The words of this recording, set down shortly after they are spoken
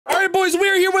right, boys,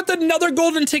 we're here with another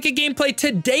golden ticket gameplay.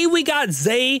 Today we got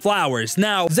Zay Flowers.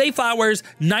 Now, Zay Flowers,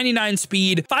 99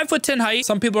 speed, 5'10" height.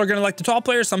 Some people are gonna like the tall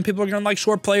players, some people are gonna like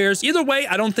short players. Either way,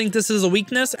 I don't think this is a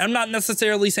weakness. I'm not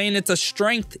necessarily saying it's a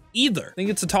strength either. I think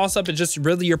it's a toss-up. It's just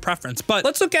really your preference. But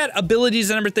let's look at abilities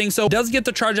and everything. So does get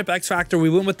the charge up X factor. We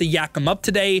went with the yak him up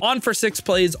today. On for 6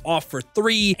 plays, off for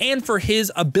 3, and for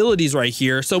his abilities right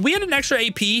here. So we had an extra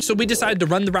AP, so we decided to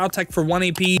run the route tech for 1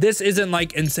 AP. This isn't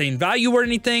like insane value or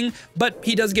anything, but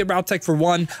he does get route tech for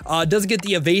 1. Does get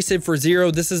the evasive for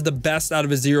 0. This is the best out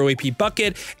of his 0 AP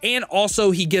bucket. And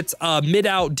also he gets mid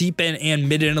out, deep in, and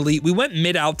mid in elite. We went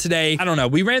mid out today. I don't know.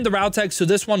 We ran the route tech, so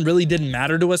this one really didn't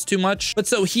matter to us too much. But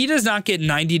so he does not get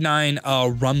 99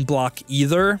 run block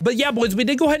either. But yeah, boys, we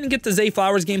did go ahead and get the Zay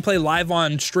Flowers gameplay live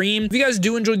on stream. If you guys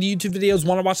do enjoy the YouTube videos,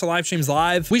 want to watch the live streams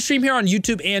live, we stream here on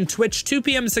YouTube and Twitch 2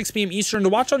 p.m. to 6 p.m. Eastern. To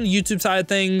watch on the YouTube side of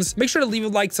things, make sure to leave a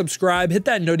like, subscribe, hit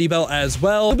that noti bell as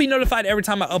well. You'll be notified every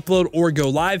time I upload or go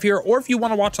live here. Or if you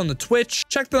want to watch on the Twitch,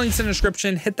 check the links in the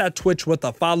description, hit that Twitch with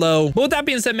a follow. But with that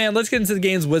being said, man, let's get into the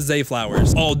games with Zay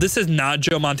Flowers. Oh, this is not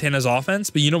Joe Montana's offense,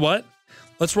 but you know what?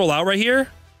 Let's roll out right here.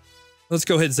 Let's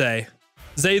go hit Zay.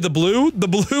 Zay, the blue,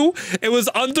 it was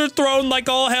underthrown like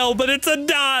all hell, but it's a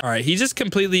dot. All right, he just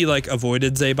completely like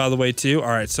avoided Zay, by the way, too. All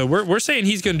right, so we're saying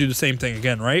he's gonna do the same thing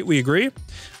again, right? We agree?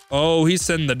 Oh, he's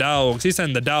sending the dogs. He's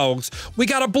sending the dogs. We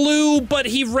got a blue, but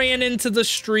he ran into the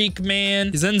streak,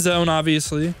 man. He's in zone,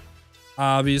 obviously.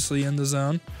 Obviously in the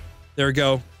zone. There we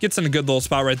go. Gets in a good little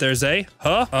spot right there, Zay.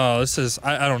 Huh? Oh, this is,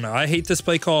 I don't know. I hate this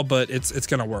play call, but it's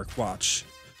gonna work. Watch.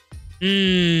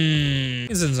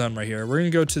 He's in zone right here. We're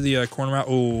gonna go to the corner route.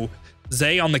 Oh,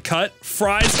 Zay on the cut.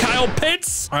 Fries Kyle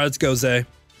Pitts. All right, let's go, Zay.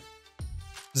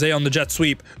 Zay on the jet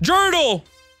sweep. Jurtle.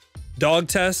 Dog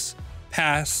test.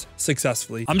 Pass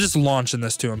successfully. I'm just launching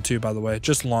this to him too, by the way.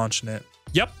 Just launching it.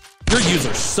 Yep. Your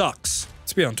user sucks.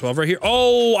 Let's be on 12 right here.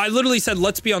 Oh, I literally said,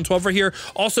 let's be on 12 right here.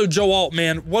 Also, Joe Alt,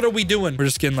 man, what are we doing? We're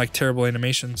just getting like terrible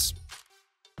animations.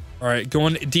 All right,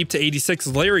 going deep to 86.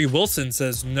 Larry Wilson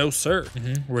says, no, sir.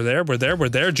 We're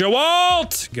there. Joe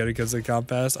Alt! Good because of the comp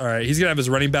pass. All right, he's gonna have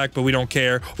his running back, but we don't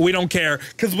care. We don't care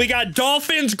because we got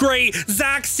Dolphins great,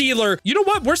 Zach Sealer. You know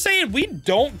what? We're saying we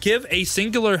don't give a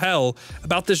singular hell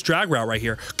about this drag route right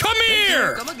here. Come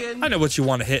here! Come again. I know what you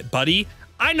want to hit, buddy.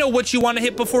 I know what you want to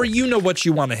hit before you know what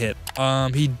you want to hit.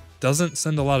 He doesn't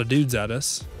send a lot of dudes at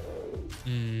us.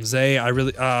 Zay,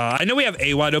 I know we have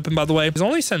A wide open, by the way. He's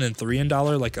only sending 3 in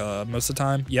dollar, like most of the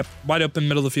time. Yep, wide open,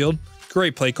 middle of the field.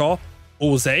 Great play call.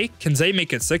 Oh, Zay, can Zay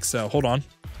make it 6 though? Hold on.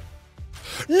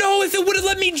 No, if it would have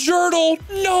let me jurtle.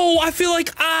 No, I feel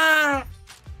like, I'm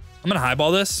gonna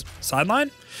highball this.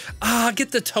 Sideline.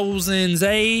 Get the toes in,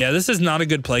 Zay. Yeah, this is not a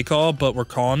good play call, but we're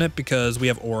calling it because we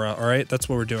have aura, all right? That's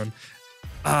what we're doing.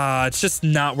 It's just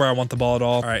not where I want the ball at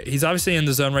all. All right, he's obviously in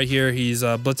the zone right here. He's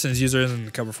blitzing his users in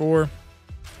the cover 4.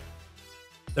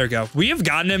 There we go. We have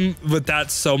gotten him with that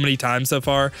so many times so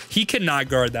far. He cannot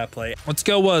guard that play. Let's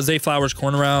go Zay Flowers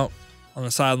corner route on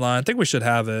the sideline. I think we should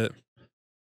have it.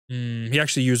 He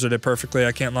actually used it perfectly.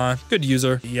 I can't lie. Good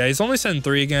user. Yeah, he's only sending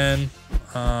 3 again.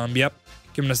 Yep.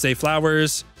 Giving us Zay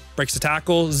Flowers. Breaks the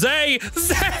tackle. Zay!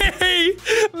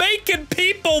 Making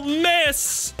people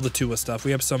miss! All the Tua stuff.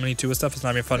 We have so many Tua stuff. It's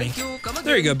not even funny.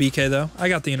 There you go, BK, though. I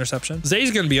got the interception.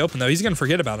 Zay's going to be open, though. He's going to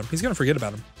forget about him.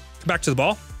 Come back to the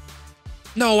ball.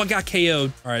 No, I got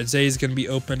KO'd. All right, Zay's going to be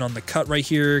open on the cut right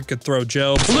here. Good throw,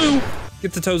 Joe. Blue!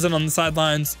 Get the toes in on the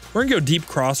sidelines. We're going to go deep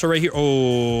crosser right here.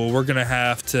 Oh, we're going to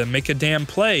have to make a damn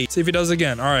play. See if he does it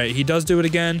again. All right, he does do it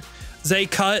again. Zay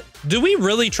cut. Do we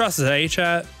really trust Zay,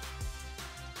 chat?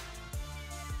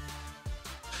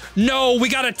 No, we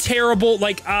got a terrible,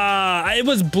 like, it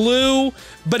was blue,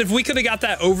 but if we could have got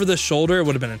that over the shoulder, it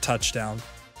would have been a touchdown.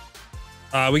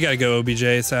 We got to go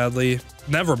OBJ, sadly.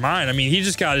 Never mind. I mean, he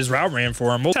just got his route ran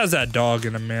for him. He has that dog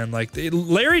in him, man. Like,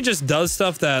 Larry just does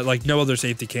stuff that, like, no other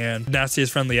safety can.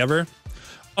 Nastiest friendly ever.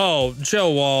 Oh,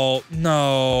 Joe Wall.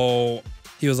 No.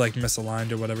 He was, like,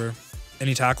 misaligned or whatever.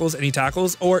 Any tackles?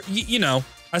 Or, you know,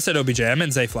 I said OBJ. I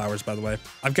meant Zay Flowers, by the way.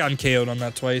 I've gotten KO'd on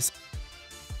that twice.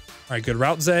 All right, good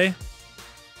route, Zay.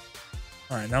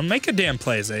 All right, now make a damn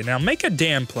play, Zay. Now make a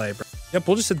damn play, bro. Yep,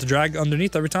 we'll just hit the drag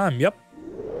underneath every time. Yep.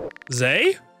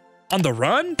 Zay? On the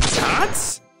run?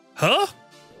 Dots? Huh?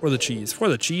 For the cheese. For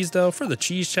the cheese, though. For the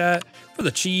cheese, chat. For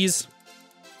the cheese.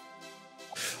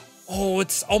 Oh,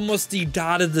 it's almost the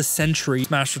dot of the century.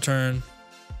 Smash return.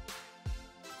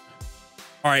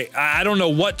 All right, I don't know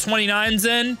what 29's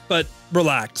in, but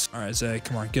relax. All right, Zay,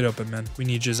 come on. Get open, man. We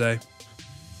need you, Zay.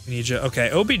 We need you.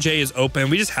 Okay, OBJ is open.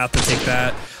 We just have to take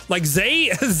that. Like, Zay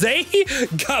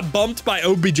got bumped by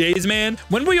OBJ's, man.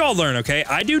 When we all learn, okay?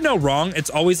 I do no wrong. It's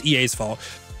always EA's fault.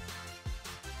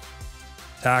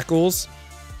 Tackles.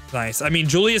 Nice. I mean,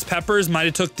 Julius Peppers might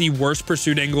have took the worst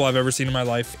pursuit angle I've ever seen in my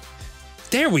life.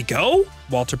 There we go.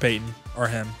 Walter Payton or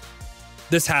him.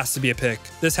 This has to be a pick.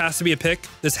 This has to be a pick.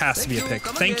 This has to be a pick.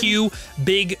 Thank you,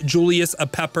 big Julius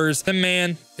Peppers. And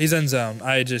man, he's in zone.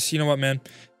 I just, you know what, man?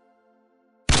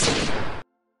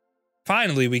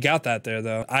 Finally, we got that there,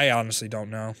 though. I honestly don't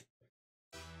know.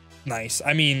 Nice.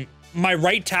 I mean, my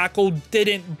right tackle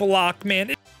didn't block,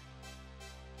 man.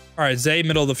 All right, Zay,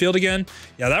 middle of the field again.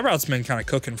 Yeah, that route's been kind of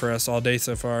cooking for us all day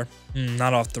so far.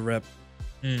 Not off the rip.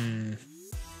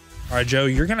 All right, Joe,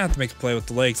 you're going to have to make a play with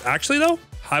the legs. Actually, though,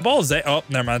 high ball, Zay. Oh,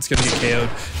 never mind. It's going to get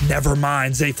KO'd. Never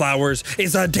mind. Zay Flowers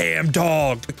is a damn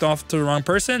dog. Clicked off to the wrong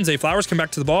person. Zay Flowers, come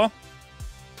back to the ball.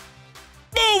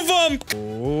 Move him.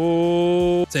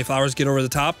 Oh. Zay Flowers, get over the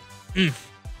top.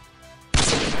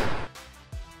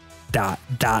 Dot.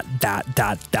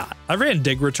 I ran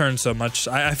dig return so much.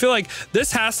 I feel like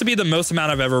this has to be the most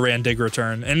amount I've ever ran dig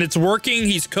return, and it's working.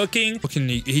 He's cooking. What can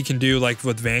he can do like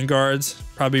with vanguards?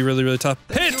 Probably really, really tough.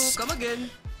 Hits. Come again.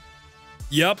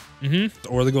 Yep.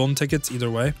 Or the golden tickets. Either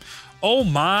way. Oh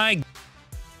my.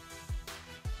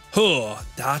 Huh.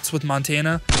 Dots with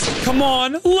Montana. Come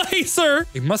on, laser.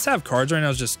 He must have cards right now.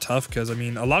 It's just tough because I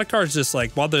mean, a lot of cards just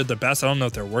like while they're the best, I don't know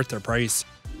if they're worth their price.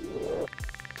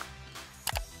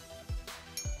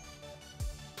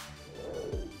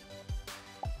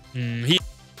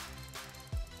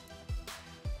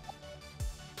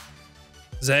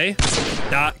 Zay.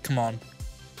 Dot. Come on.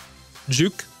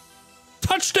 Juke.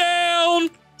 Touchdown.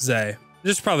 Zay.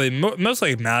 Just probably most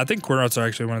like Matt. I think corner routes are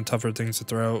actually one of the tougher things to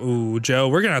throw. Ooh, Joe,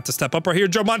 we're gonna have to step up right here.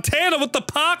 Joe Montana with the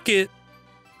pocket.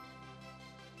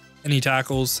 Any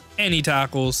tackles? Any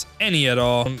tackles? Any at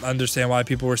all? I don't understand why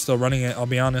people were still running it. I'll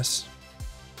be honest.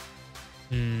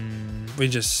 We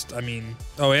just, I mean,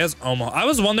 oh, he has Omaha. I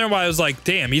was wondering why I was like,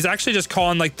 damn, he's actually just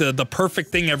calling like the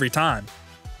perfect thing every time.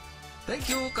 Thank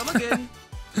you. Come again.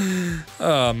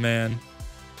 Oh man.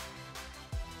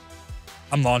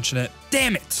 I'm launching it.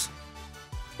 Damn it.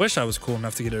 Wish I was cool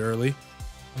enough to get it early.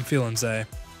 I'm feeling Zay.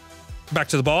 Back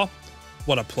to the ball.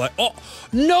 What a play. Oh,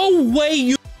 no way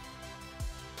you.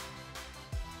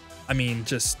 I mean,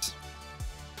 just.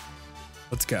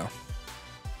 Let's go.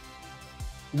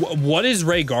 What is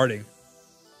Ray guarding?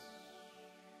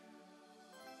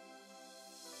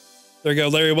 There we go,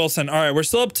 Larry Wilson. All right, we're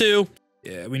still up 2.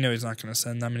 Yeah, we know he's not going to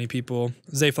send that many people.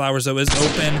 Zay Flowers, though, is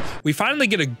open. We finally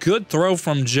get a good throw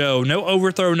from Joe. No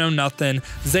overthrow, no nothing.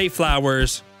 Zay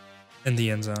Flowers in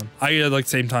the end zone. I get it like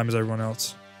same time as everyone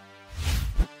else.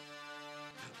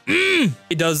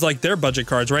 He does like their budget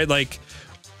cards, right? Like,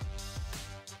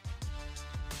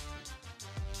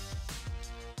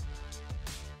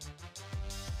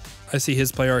 I see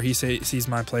his play art. He sees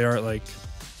my play art. Like,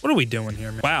 what are we doing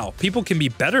here, man? Wow, people can be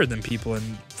better than people in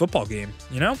football game,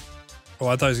 you know? Oh,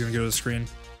 I thought he was going to go to the screen.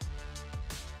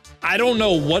 I don't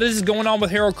know what is going on with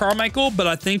Harold Carmichael, but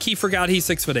I think he forgot he's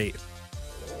 6'8".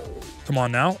 Come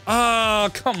on now. Oh,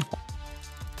 come on.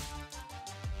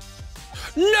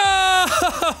 No!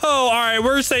 All right,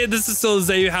 we're saying this is still a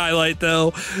Zay highlight,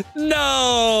 though.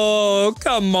 No!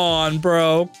 Come on,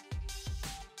 bro.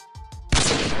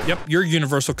 Yep, your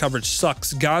universal coverage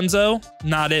sucks. Gonzo,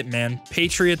 not it, man.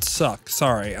 Patriots suck.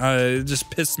 Sorry, it just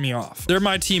pissed me off. They're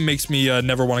my team, makes me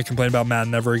never want to complain about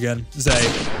Madden ever again. Zay.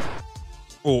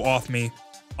 Oh, off me.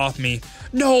 Off me.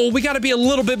 No, we got to be a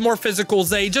little bit more physical,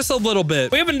 Zay. Just a little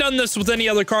bit. We haven't done this with any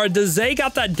other card. Does Zay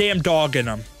got that damn dog in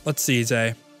him? Let's see,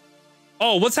 Zay.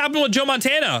 Oh, what's happening with Joe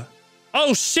Montana?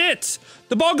 Oh, shit.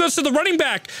 The ball goes to the running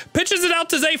back. Pitches it out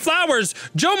to Zay Flowers.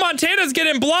 Joe Montana's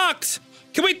getting blocked.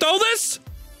 Can we throw this?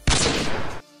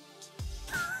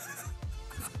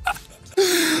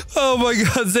 Oh my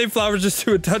God, Zay Flowers just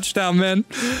threw a touchdown, man.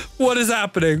 What is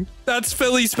happening? That's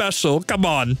Philly special. Come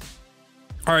on.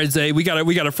 All right, Zay, we got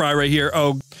a fry right here.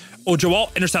 Oh, Joel,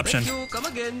 interception. Thank you. Come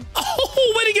again.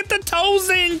 Oh, way to get the toe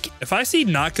zinc. If I see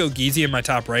Nako Geezy in my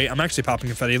top right, I'm actually popping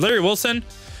confetti. Larry Wilson.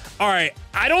 All right,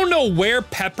 I don't know where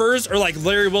Peppers or like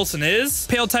Larry Wilson is.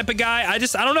 Pale type of guy. I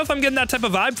don't know if I'm getting that type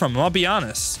of vibe from him. I'll be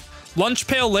honest. Lunch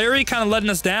Pail Larry kind of letting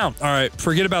us down. All right,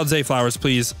 forget about Zay Flowers,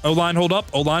 please. O-line hold up.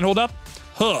 O-line hold up.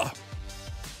 Huh.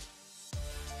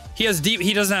 He has deep.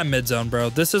 He doesn't have mid zone, bro.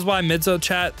 This is why mid zone,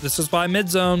 chat. This is why mid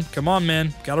zone. Come on,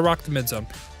 man. Gotta rock the mid zone.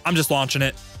 I'm just launching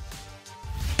it.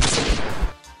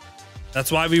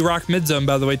 That's why we rock mid zone,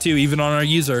 by the way, too, even on our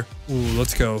user. Ooh,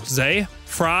 let's go. Zay,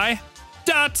 Fry,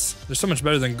 Dots. They're so much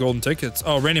better than golden tickets.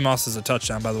 Oh, Randy Moss is a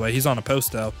touchdown, by the way. He's on a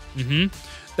post, though.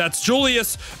 That's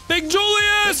Julius. Big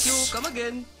Julius. Thank you. Come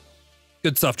again.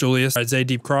 Good stuff, Julius. All right, Zay,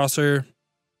 deep crosser.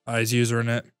 He's usering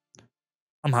it.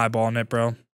 I'm highballing it,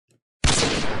 bro.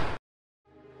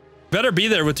 Better be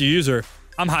there with your user.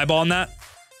 I'm highballing that.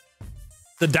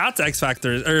 The dots X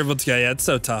factor, or let's go. Yeah, it's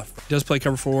so tough. He does play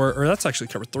cover 4, or that's actually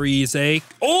cover 3. Zay.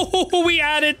 Oh, we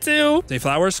had it too. Zay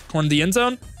Flowers, corner the end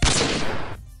zone.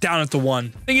 Down at the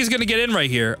 1. I think he's gonna get in right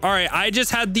here. All right, I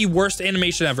just had the worst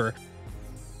animation ever.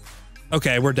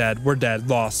 Okay, we're dead. We're dead.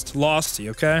 Lost. Losty,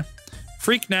 okay?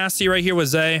 Freak nasty right here with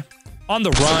Zay. On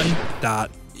the run. Dot.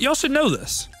 Y'all should know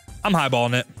this. I'm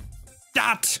highballing it.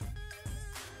 Dot.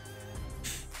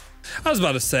 I was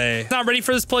about to say, not ready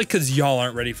for this play because y'all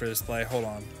aren't ready for this play. Hold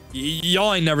on.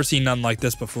 Y'all ain't never seen nothing like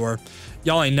this before.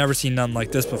 Y'all ain't never seen nothing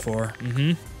like this before.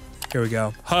 Here we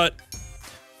go. Hut.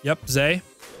 Yep, Zay.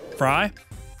 Fry.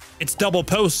 It's double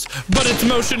post, but it's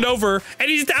motioned over, and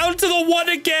he's down to the 1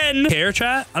 again. Care,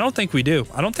 chat? I don't think we do.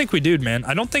 I don't think we do, man.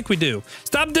 I don't think we do.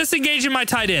 Stop disengaging my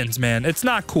tight ends, man. It's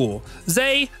not cool.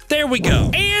 Zay, there we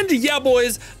go. And yeah,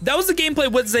 boys, that was the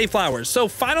gameplay with Zay Flowers. So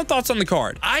final thoughts on the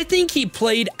card. I think he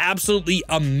played absolutely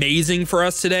amazing for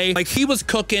us today. Like, he was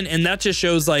cooking, and that just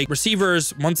shows, like,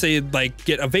 receivers, once they, like,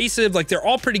 get evasive, like, they're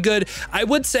all pretty good. I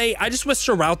would say, I just wish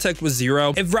Route Tech was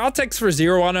 0. If Route Tech's for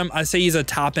 0 on him, I say he's a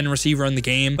top-end receiver in the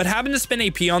game. But having to spend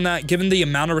AP on that, given the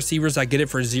amount of receivers that get it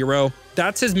for 0,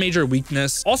 that's his major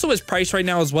weakness. Also his price right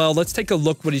now as well. Let's take a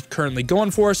look what he's currently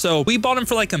going for. So we bought him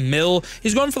for like $1 mil.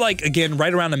 He's going for like, again,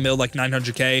 right around $1 mil, like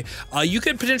 900K. You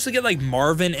could potentially get like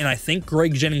Marvin and I think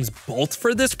Greg Jennings both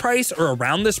for this price or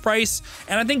around this price.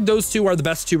 And I think those two are the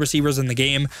best 2 receivers in the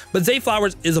game. But Zay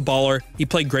Flowers is a baller. He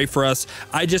played great for us.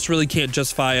 I just really can't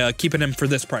justify keeping him for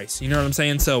this price. You know what I'm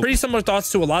saying? So pretty similar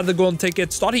thoughts to a lot of the golden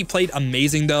tickets. Thought he played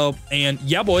amazing though. And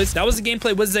yeah, boys, that was the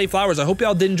gameplay with Zay Flowers. I hope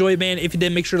y'all did enjoy it, man. If you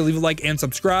did, make sure to leave a like and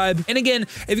subscribe. And again,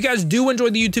 if you guys do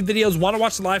enjoy the YouTube videos, want to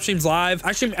watch the live streams live,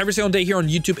 I stream every single day here on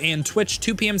YouTube and Twitch,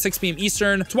 2 p.m., 6 p.m.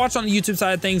 Eastern. To watch on the YouTube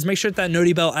side of things, make sure to hit that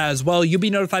noti bell as well. You'll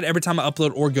be notified every time I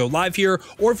upload or go live here.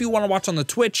 Or if you want to watch on the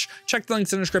Twitch, check the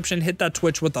links in the description, hit that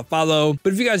Twitch with a follow.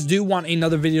 But if you guys do want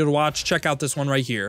another video to watch, check out this one right here.